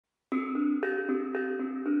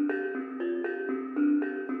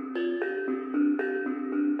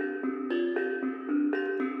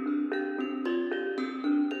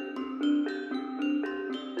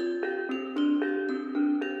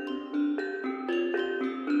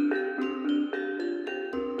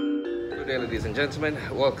day, ladies and gentlemen.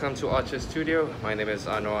 Welcome to Archer Studio. My name is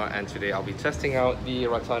Anwar, and today I'll be testing out the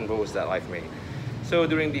rattan bows that I've made. So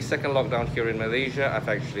during the second lockdown here in Malaysia, I've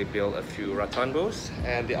actually built a few rattan bows,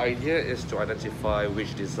 and the idea is to identify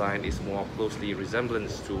which design is more closely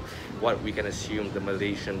resemblance to what we can assume the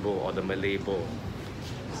Malaysian bow or the Malay bow.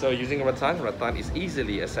 So using rattan is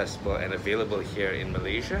easily accessible and available here in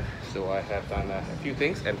Malaysia. So I have done a few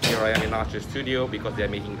things, and here I am in Archer Studio because they're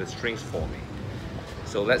making the strings for me.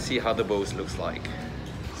 So let's see how the bows looks like.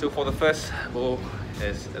 So for the first bow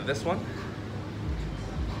is this one.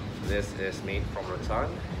 This is made from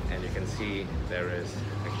rattan, and you can see there is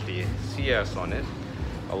actually CS on it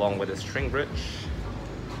along with a string bridge,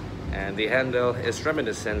 and the handle is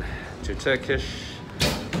reminiscent to Turkish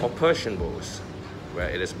or Persian bows, where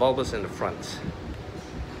it is bulbous in the front.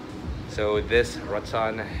 So this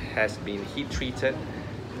rattan has been heat treated,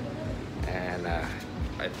 and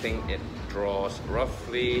I think it draws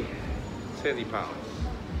roughly 30 pounds.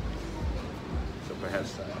 So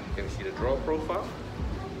perhaps you can see the draw profile.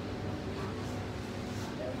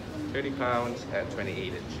 30 pounds at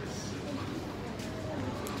 28 inches.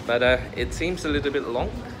 But it seems a little bit long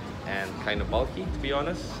and kind of bulky, to be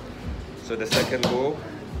honest. So the second bow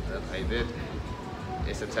that I did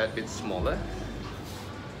is a tad bit smaller.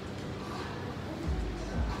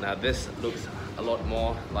 Now this looks a lot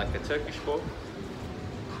more like a Turkish bow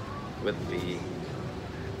with the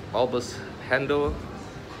bulbous handle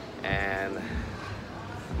and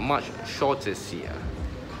much shorter sear.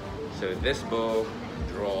 So this bow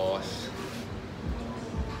draws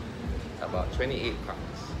about 28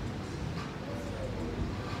 pounds,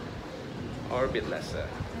 or a bit lesser.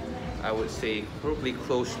 I would say probably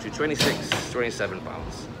close to 26-27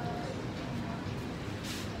 pounds.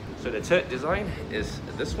 So the third design is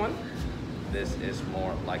this one. This is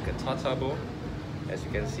more like a Tata bow. As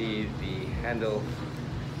you can see, the handle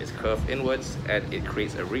is curved inwards and it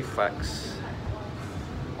creates a reflex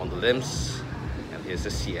on the limbs, and here's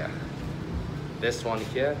the sear. This one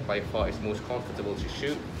here by far is most comfortable to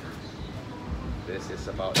shoot. This is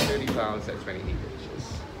about 30 pounds at 28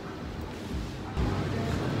 inches.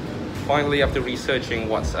 Finally, after researching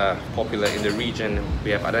what's popular in the region,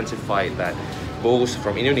 we have identified that bows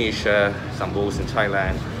from Indonesia, some bows in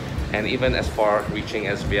Thailand, and even as far reaching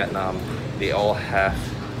as Vietnam, they all have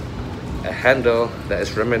a handle that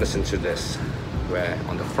is reminiscent to this, where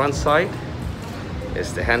on the front side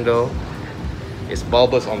is the handle, is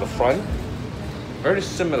bulbous on the front, very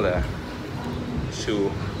similar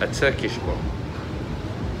to a Turkish bow.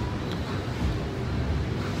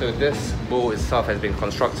 So this bow itself has been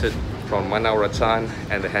constructed from Manau Rattan,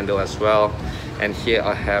 and the handle as well. And here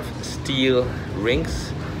I have steel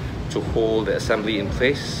rings to hold the assembly in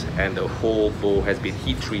place, and the whole bow has been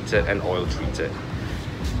heat treated and oil treated.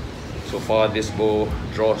 So far this bow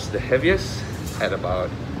draws the heaviest at about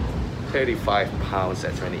 35 pounds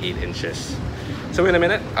at 28 inches. So in a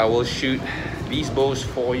minute I will shoot these bows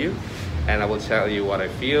for you, and I will tell you what I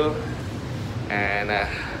feel and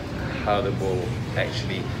how the bow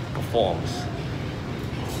actually performs.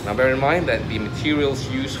 Now bear in mind that the materials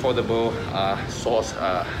used for the bow are sourced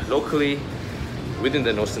locally within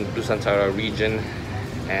the Nusantara region,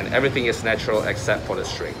 and everything is natural except for the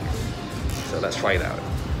string. So let's try it out.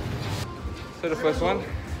 So the first one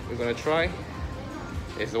we're going to try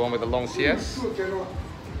is the one with the long CS.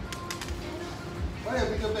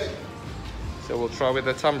 So we'll try with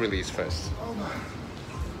the thumb release first.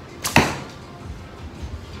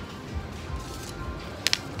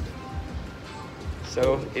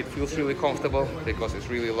 So it feels really comfortable because it's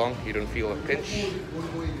really long, you don't feel a pinch.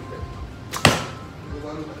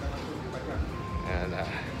 And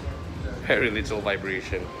very little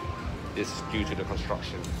vibration. This is due to the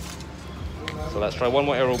construction. So let's try one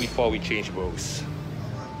more arrow before we change bows.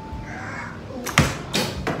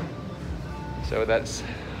 So that's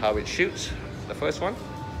how it shoots, the first one.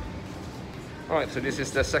 Alright, so this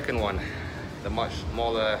is the second one, the much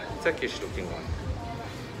smaller Turkish looking one.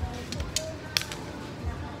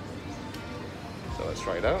 So let's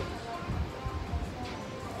try it out.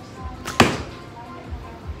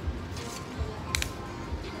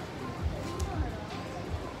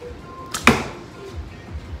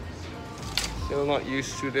 Still not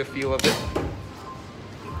used to the feel of it,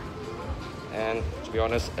 and to be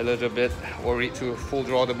honest, a little bit worried to full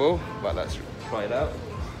draw the bow, but let's try it out.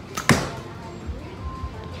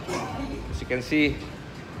 As you can see,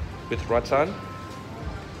 with rattan,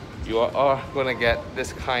 you are going to get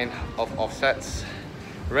this kind of offsets,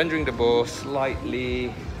 rendering the bow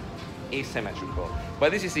slightly asymmetrical,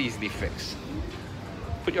 but this is easily fixed.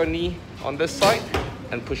 Put your knee on this side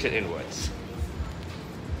and push it inwards.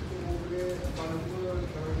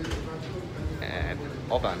 and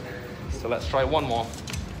all done. So let's try one more.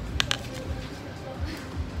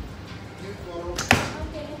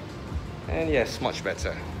 And yes, much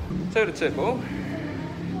better. So the third bow,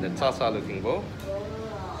 the Tata looking bow.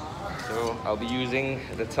 So I'll be using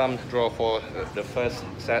the thumb draw for the first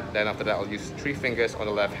set, then after that I'll use 3 fingers on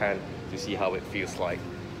the left hand to see how it feels like.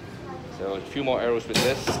 So a few more arrows with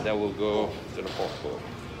this, then we'll go to the fourth bow.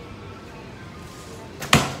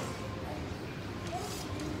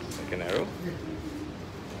 Second arrow.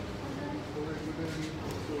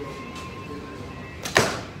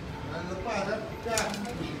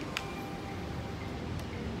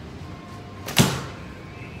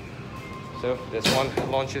 So this one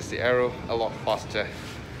launches the arrow a lot faster.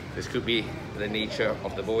 This could be the nature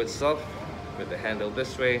of the bow itself, with the handle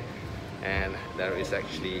this way, and there is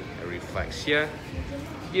actually a reflex here,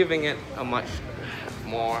 giving it a much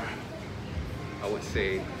more, I would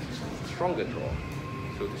say, stronger draw,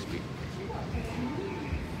 so to speak.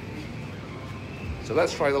 So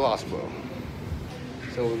let's try the last bow.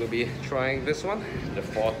 So we'll be trying this one, the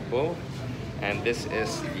fourth bow, and this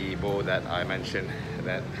is the bow that I mentioned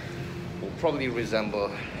that will probably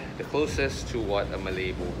resemble the closest to what a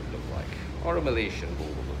Malay bow would look like, or a Malaysian bow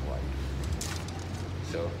would look like.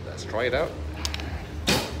 So let's try it out.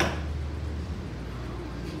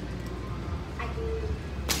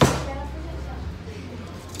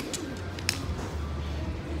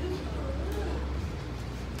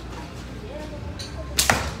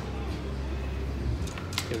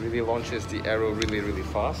 It really launches the arrow really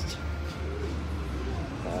fast.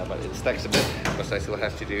 But it stacks a bit because I still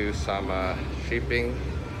have to do some shaping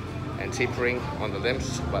and tapering on the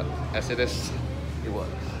limbs, but as it is, it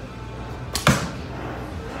works.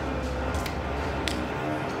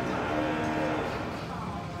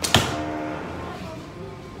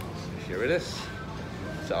 So here it is.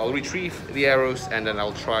 So I'll retrieve the arrows and then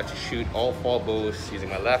I'll try to shoot all 4 bows using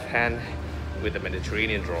my left hand with the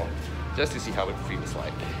Mediterranean draw, just to see how it feels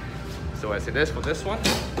like. So as it is for this one,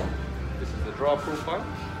 this is the draw profile.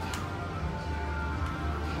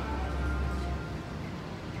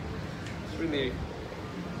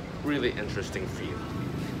 Really interesting feel.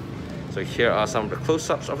 So here are some of the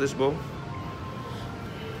close-ups of this bow.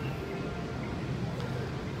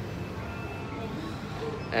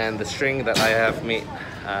 And the string that I have made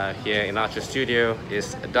here in Archer Studio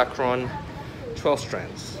is a Dacron 12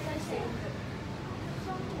 strands.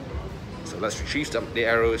 So let's retrieve the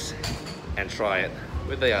arrows and try it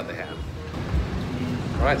with the other hand.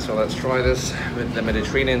 Alright, so let's try this with the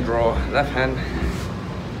Mediterranean draw left hand.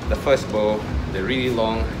 The first bow, the really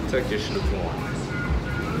long Turkish looking one.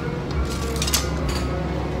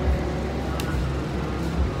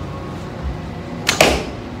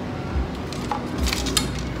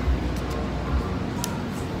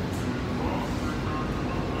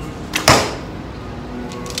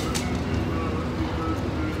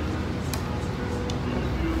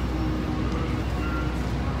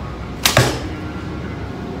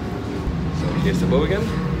 So here's the bow again.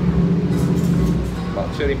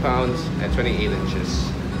 About 30 pounds and 28 inches,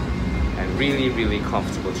 and really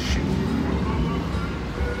comfortable to shoot.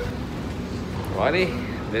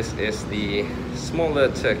 Alrighty, this is the smaller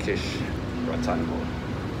Turkish rattan bow.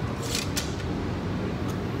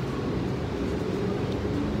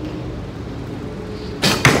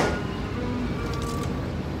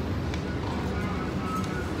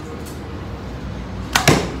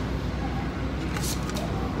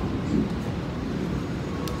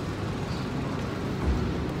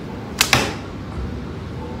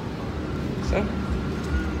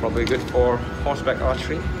 Probably good for horseback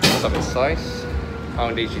archery because of its size.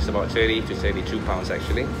 Poundage is about 30 to 32 pounds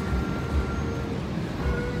actually.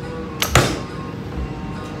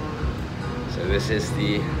 So this is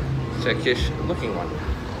the Turkish looking one.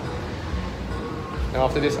 Now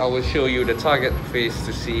after this I will show you the target face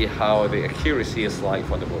to see how the accuracy is like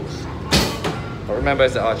for the bows. But remember,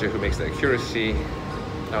 it's the archer who makes the accuracy,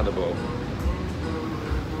 not the bow.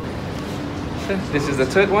 So this is the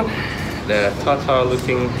third one, the Tata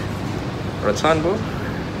looking rattan bow.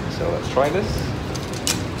 So let's try this.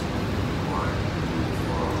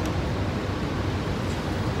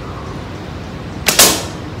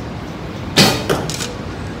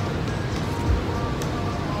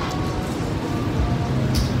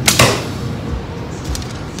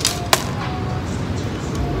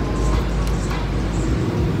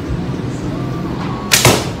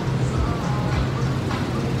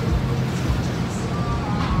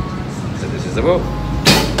 So this is the bow.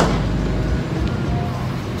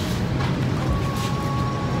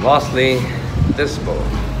 Lastly, this bow,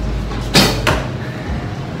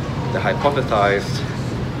 the hypothesized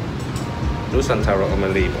Nusantara or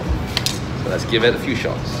Malay bow. So let's give it a few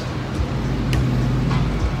shots.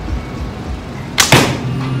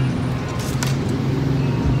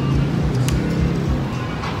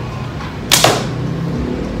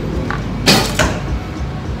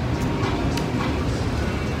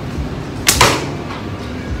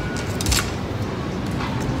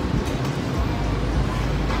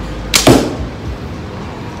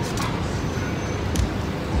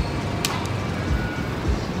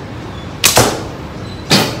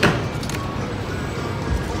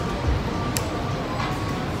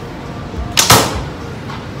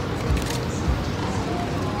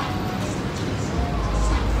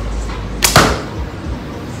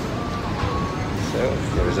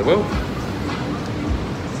 There is a bow.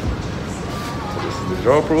 So this is the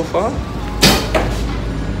draw profile.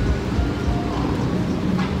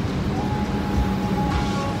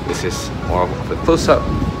 This is more of a close-up.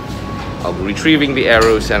 I'll be retrieving the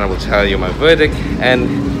arrows and I will tell you my verdict and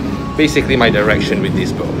basically my direction with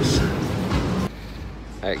these bows.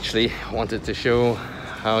 I actually wanted to show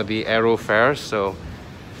how the arrow fares, so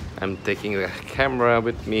I'm taking the camera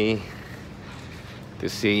with me to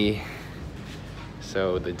see.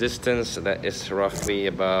 So the distance, that is roughly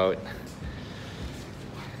about,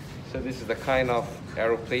 so this is the kind of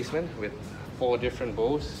arrow placement with 4 different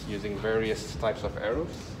bows using various types of arrows.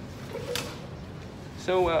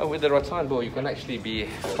 So with the rattan bow, you can actually be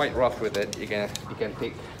quite rough with it. You can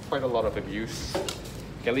take quite a lot of abuse.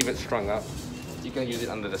 You can leave it strung up. You can use it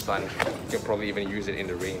under the sun. You can probably even use it in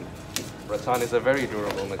the rain. Rattan is a very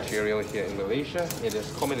durable material here in Malaysia. It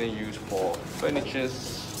is commonly used for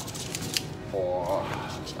furnitures, for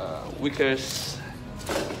wickers,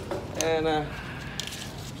 and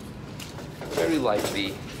very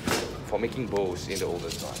likely for making bows in the older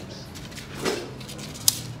times.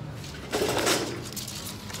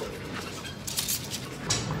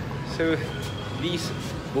 So these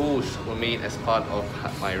bows were made as part of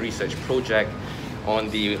my research project on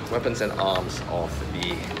the weapons and arms of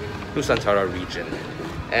the Nusantara region,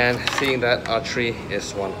 and seeing that archery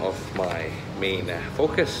is one of my main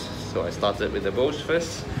focus, so I started with the bows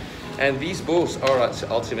first. And these bows are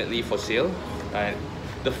ultimately for sale, and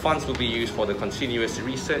the funds will be used for the continuous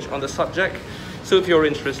research on the subject. So if you're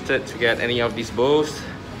interested to get any of these bows,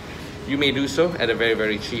 you may do so at a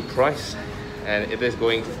very cheap price, and it is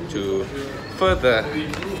going to further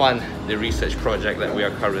fund the research project that we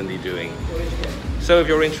are currently doing. So if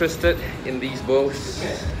you're interested in these bows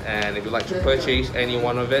and if you'd like to purchase any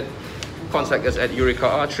one of it, contact us at Eureka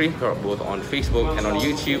Archery. We're both on Facebook and on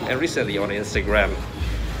YouTube, and recently on Instagram.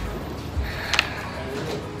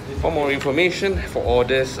 For more information, for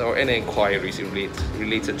orders or any inquiries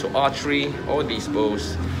related to archery or these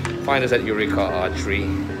bows, find us at Eureka Archery.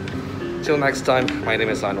 Till next time, my name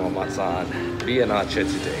is Manau Rattan. Be an archer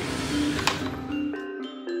today.